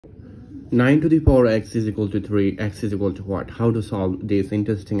9 to the power x is equal to 3. X is equal to what? How to solve this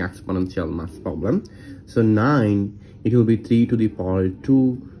interesting exponential math problem? So 9, it will be 3 to the power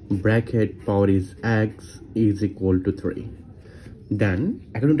 2 bracket power is x is equal to 3. Then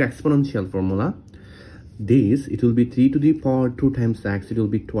according to exponential formula, this it will be 3 to the power 2 times x, it will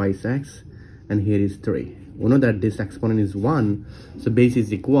be twice x, and here is 3. We know that this exponent is 1, so base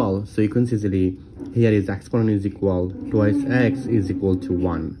is equal, so you can see easily here is exponent is equal twice x is equal to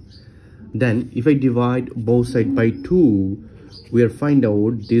 1. Then if I divide both sides by 2, we'll find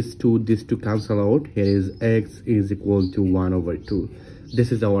out this 2 cancel out. Here is x is equal to 1 over 2.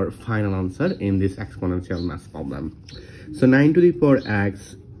 This is our final answer in this exponential math problem. So 9 to the power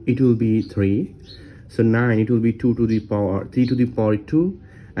x, it will be 3. So 9, it will be 3 to the power 2,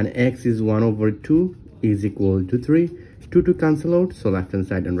 and x is 1 over 2 is equal to 3. 2 to cancel out, so left hand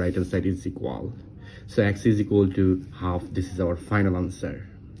side and right hand side is equal. So x is equal to half. This is our final answer.